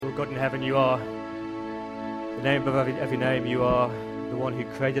God in heaven, you are the name above every name. You are the one who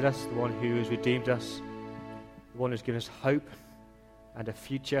created us, the one who has redeemed us, the one who's given us hope and a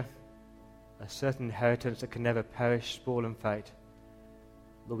future, a certain inheritance that can never perish, spoil and fade.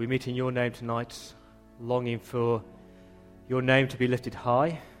 Lord, we meet in your name tonight, longing for your name to be lifted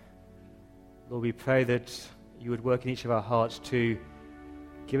high. Lord, we pray that you would work in each of our hearts to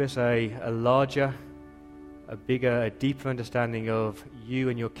give us a larger, a bigger, a deeper understanding of you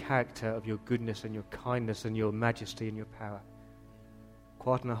and your character, of your goodness and your kindness and your majesty and your power.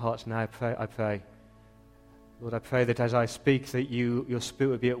 Quieten our hearts now, I pray. Lord, I pray that as I speak, that your Spirit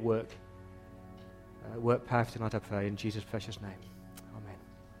would be at work. Work powerfully tonight, I pray, in Jesus' precious name. Amen.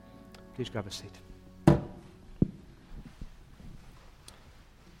 Please grab a seat.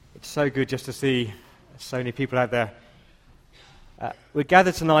 It's so good just to see so many people out there. We're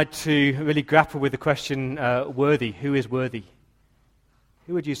gathered tonight to really grapple with the question, worthy. Who is worthy?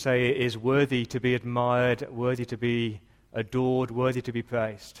 Who would you say is worthy to be admired, worthy to be adored, worthy to be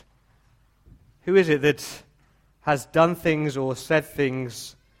praised? Who is it that has done things or said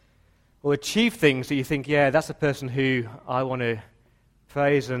things or achieved things that you think, yeah, that's a person who I want to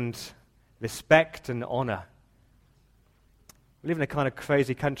praise and respect and honor? We live in a kind of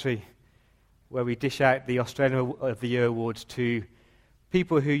crazy country where we dish out the Australian of the Year awards to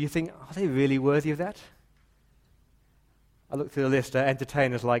people who you think, are they really worthy of that? I looked through the list,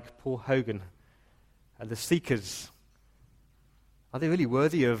 entertainers like Paul Hogan and the Seekers. Are they really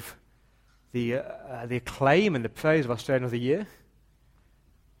worthy of the acclaim and the praise of Australian of the Year?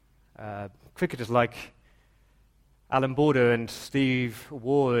 Cricketers like Alan Border and Steve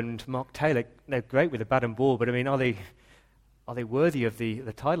Waugh and Mark Taylor, they're great with the bat and ball, but I mean, are they worthy of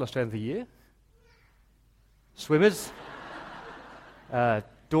the title Australian of the Year? Swimmers,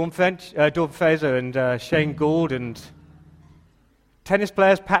 Dawn Fraser and Shane Gould, and tennis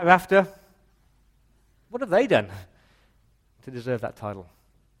players, Pat Rafter. What have they done to deserve that title?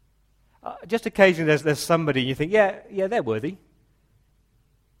 Just occasionally there's somebody you think, yeah, they're worthy.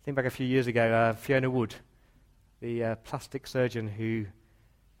 Think back a few years ago, Fiona Wood, the plastic surgeon who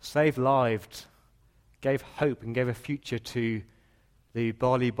saved lives, gave hope and gave a future to the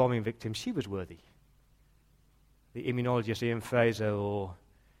Bali bombing victims. She was worthy. The immunologist Ian Fraser, or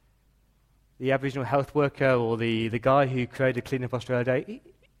the Aboriginal health worker, or the guy who created Clean Up Australia Day,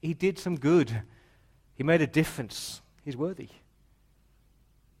 he did some good. He made a difference. He's worthy.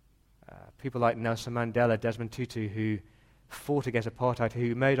 People like Nelson Mandela, Desmond Tutu, who fought against apartheid,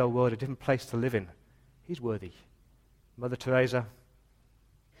 who made our world a different place to live in. He's worthy. Mother Teresa,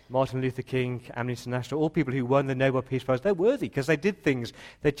 Martin Luther King, Amnesty International, all people who won the Nobel Peace Prize, they're worthy because they did things.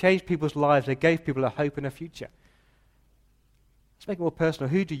 They changed people's lives. They gave people a hope and a future. Let's make it more personal.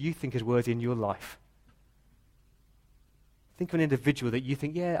 Who do you think is worthy in your life? Think of an individual that you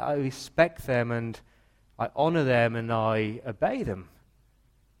think, yeah, I respect them and I honor them and I obey them.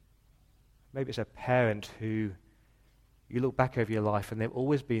 Maybe it's a parent who you look back over your life and they've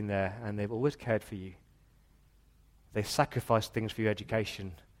always been there and they've always cared for you. They sacrificed things for your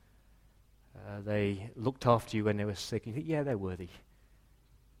education. They looked after you when they were sick. And you think, yeah, they're worthy.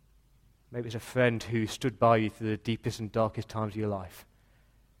 Maybe it's a friend who stood by you through the deepest and darkest times of your life.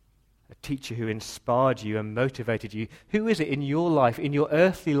 A teacher who inspired you and motivated you. Who is it in your life, in your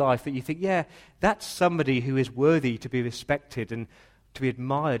earthly life, that you think, yeah, that's somebody who is worthy to be respected and to be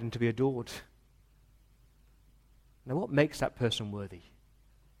admired and to be adored? Now, what makes that person worthy?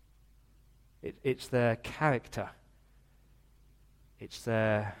 It's their character. It's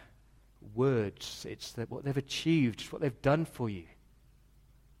their words. It's what they've achieved. It's what they've done for you.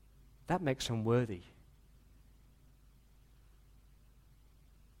 That makes them worthy.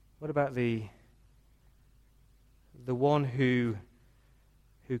 What about the one who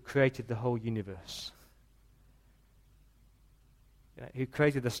created the whole universe? Who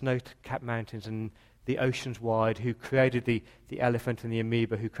created the snow-capped mountains and the oceans wide, who created the elephant and the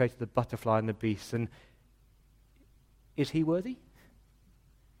amoeba, who created the butterfly and the beast. And is he worthy?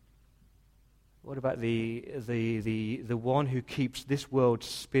 What about the one who keeps this world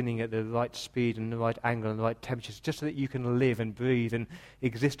spinning at the right speed and the right angle and the right temperatures, just so that you can live and breathe and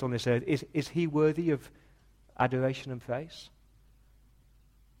exist on this earth? Is he worthy of adoration and praise?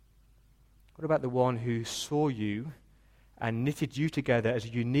 What about the one who saw you and knitted you together as a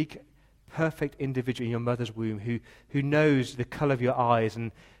unique, perfect individual in your mother's womb, who knows the color of your eyes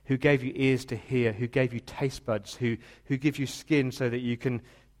and who gave you ears to hear, who gave you taste buds, who gives you skin so that you can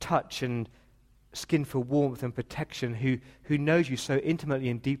touch, and skin for warmth and protection, who knows you so intimately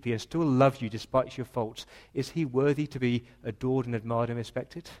and deeply and still loves you despite your faults? Is he worthy to be adored and admired and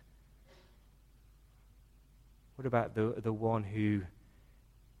respected? What about the one who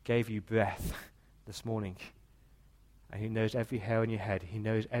gave you breath this morning, and who knows every hair on your head, he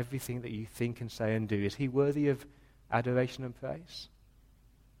knows everything that you think and say and do, is he worthy of adoration and praise?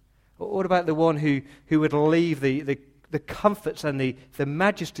 Or what about the one who would leave the comforts and the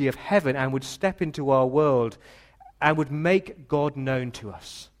majesty of heaven and would step into our world and would make God known to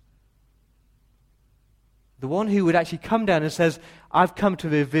us? The one who would actually come down and says, I've come to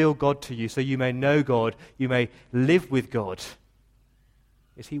reveal God to you so you may know God, you may live with God.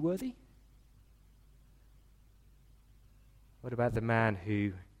 Is he worthy? What about the man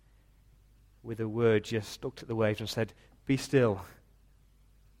who, with a word, just looked at the waves and said, be still?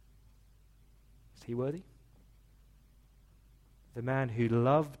 Is he worthy? The man who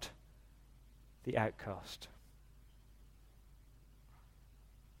loved the outcast.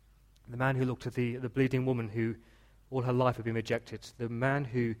 The man who looked at the bleeding woman who all her life had been rejected. The man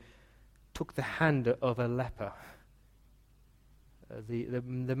who took the hand of a leper.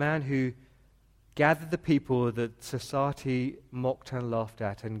 The man who gathered the people that society mocked and laughed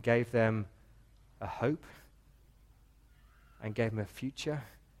at and gave them a hope and gave them a future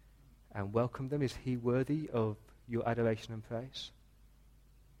and welcomed them. Is he worthy of your adoration and praise?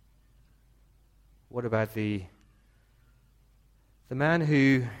 What about the man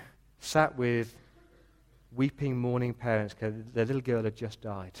who sat with weeping, mourning parents because their little girl had just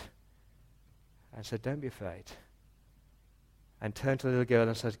died and said, don't be afraid, and turned to the little girl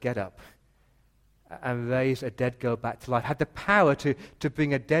and said, get up, and raised a dead girl back to life, had the power to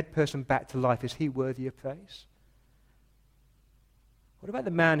bring a dead person back to life? Is he worthy of praise? What about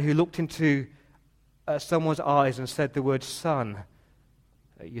the man who looked into someone's eyes and said the word, son,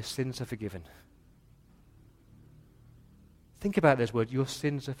 your sins are forgiven? Think about those words, your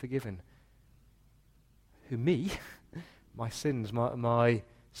sins are forgiven. Who, me? My sins, my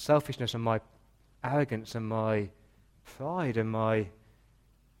selfishness and my arrogance and my pride and my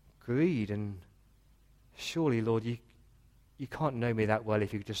greed. And surely, Lord, you can't know me that well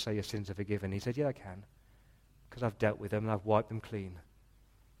if you could just say your sins are forgiven. He said, yeah, I can, because I've dealt with them and I've wiped them clean.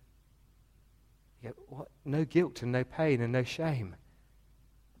 Yet, what? No guilt and no pain and no shame.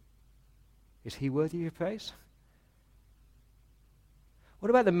 Is he worthy of your praise? What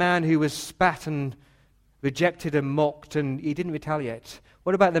about the man who was spat and rejected and mocked and he didn't retaliate?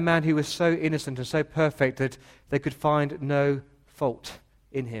 What about the man who was so innocent and so perfect that they could find no fault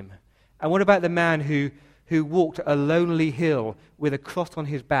in him? And what about the man who walked a lonely hill with a cross on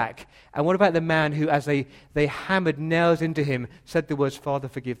his back? And what about the man who, as they hammered nails into him, said the words, Father,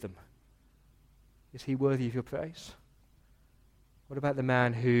 forgive them? Is he worthy of your praise? What about the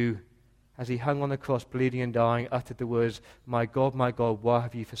man who, as he hung on the cross, bleeding and dying, uttered the words, my God, why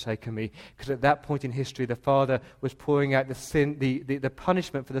have you forsaken me? Because at that point in history, the Father was pouring out the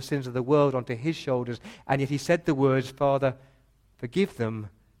punishment for the sins of the world onto his shoulders, and yet he said the words, Father, forgive them,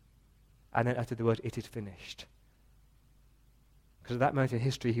 and then uttered the word, it is finished. Because at that moment in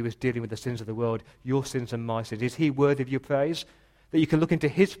history, he was dealing with the sins of the world, your sins and my sins. Is he worthy of your praise? That you can look into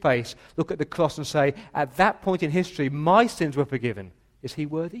his face, look at the cross and say, at that point in history, my sins were forgiven. Is he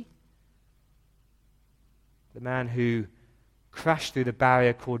worthy? The man who crashed through the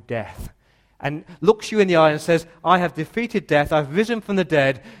barrier called death and looks you in the eye and says, I have defeated death, I've risen from the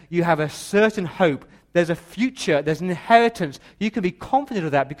dead, you have a certain hope, there's a future, there's an inheritance, you can be confident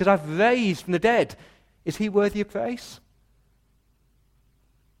of that because I've raised from the dead. Is he worthy of praise?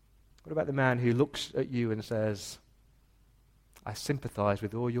 What about the man who looks at you and says, I sympathize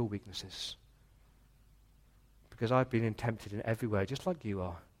with all your weaknesses because I've been tempted in every way, just like you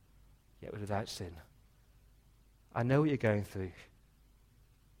are, yet without sin. I know what you're going through.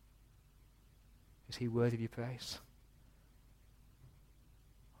 Is he worthy of your praise?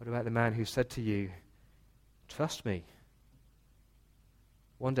 What about the man who said to you, trust me,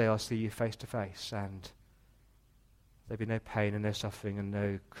 one day I'll see you face to face and there'll be no pain and no suffering and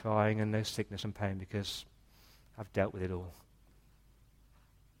no crying and no sickness and pain because I've dealt with it all.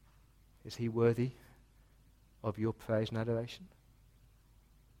 Is he worthy of your praise and adoration?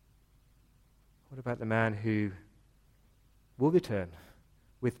 What about the man who will return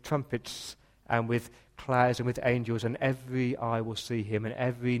with trumpets and with clouds and with angels, and every eye will see him and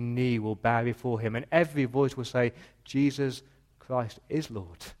every knee will bow before him and every voice will say, Jesus Christ is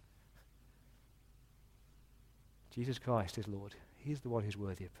Lord. Jesus Christ is Lord. He's the one who's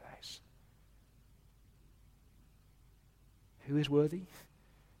worthy of praise. Who is worthy?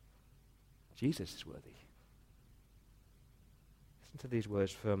 Jesus is worthy. Listen to these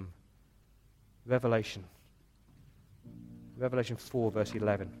words from Revelation 4, verse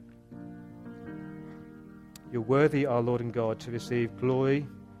 11. You're worthy, our Lord and God, to receive glory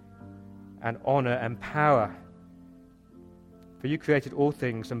and honor and power, For you created all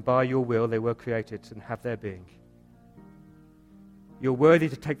things, and by your will they were created and have their being. You're worthy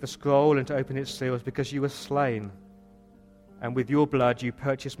to take the scroll and to open its seals, because you were slain, and with your blood you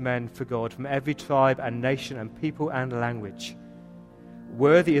purchased men for God from every tribe and nation and people and language.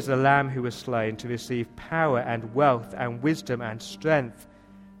 Worthy is the Lamb who was slain to receive power and wealth and wisdom and strength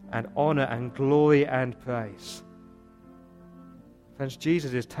and honor and glory and praise. Friends,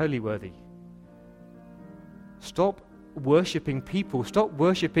 Jesus is totally worthy. Stop worshipping people. Stop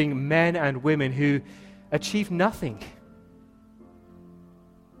worshipping men and women who achieve nothing.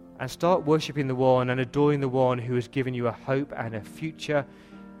 And start worshipping the one and adoring the one who has given you a hope and a future,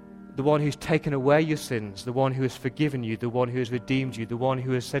 the one who's taken away your sins, the one who has forgiven you, the one who has redeemed you, the one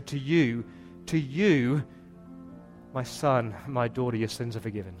who has said to you, my son, my daughter, your sins are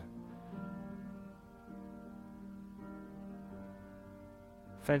forgiven.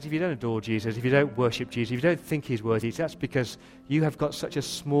 Friends, if you don't adore Jesus, if you don't worship Jesus, if you don't think he's worthy, that's because you have got such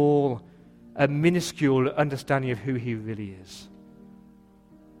a minuscule understanding of who he really is.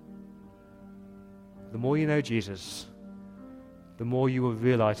 The more you know Jesus, the more you will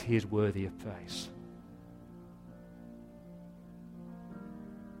realize he is worthy of praise.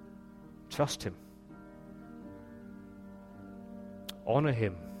 Trust him. Honor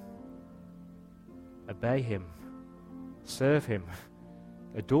him. Obey him. Serve him.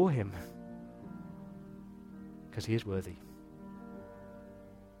 Adore him. Because he is worthy.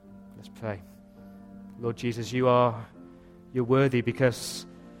 Let's pray. Lord Jesus, you're worthy because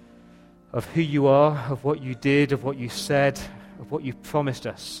of who you are, of what you did, of what you said, of what you promised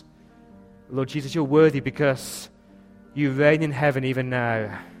us. Lord Jesus, you're worthy because you reign in heaven even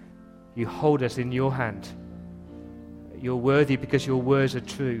now. You hold us in your hand. You're worthy because your words are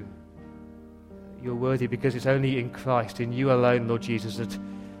true. You're worthy because it's only in Christ, in you alone, Lord Jesus, that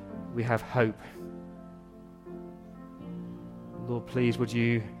we have hope. Lord, please, would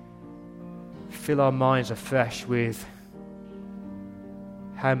you fill our minds afresh with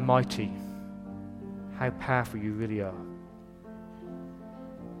how mighty, how powerful you really are.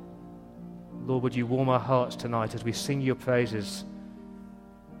 Lord, would you warm our hearts tonight as we sing your praises.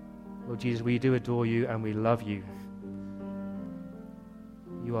 Lord Jesus, we do adore you and we love you.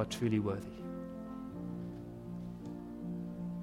 You are truly worthy.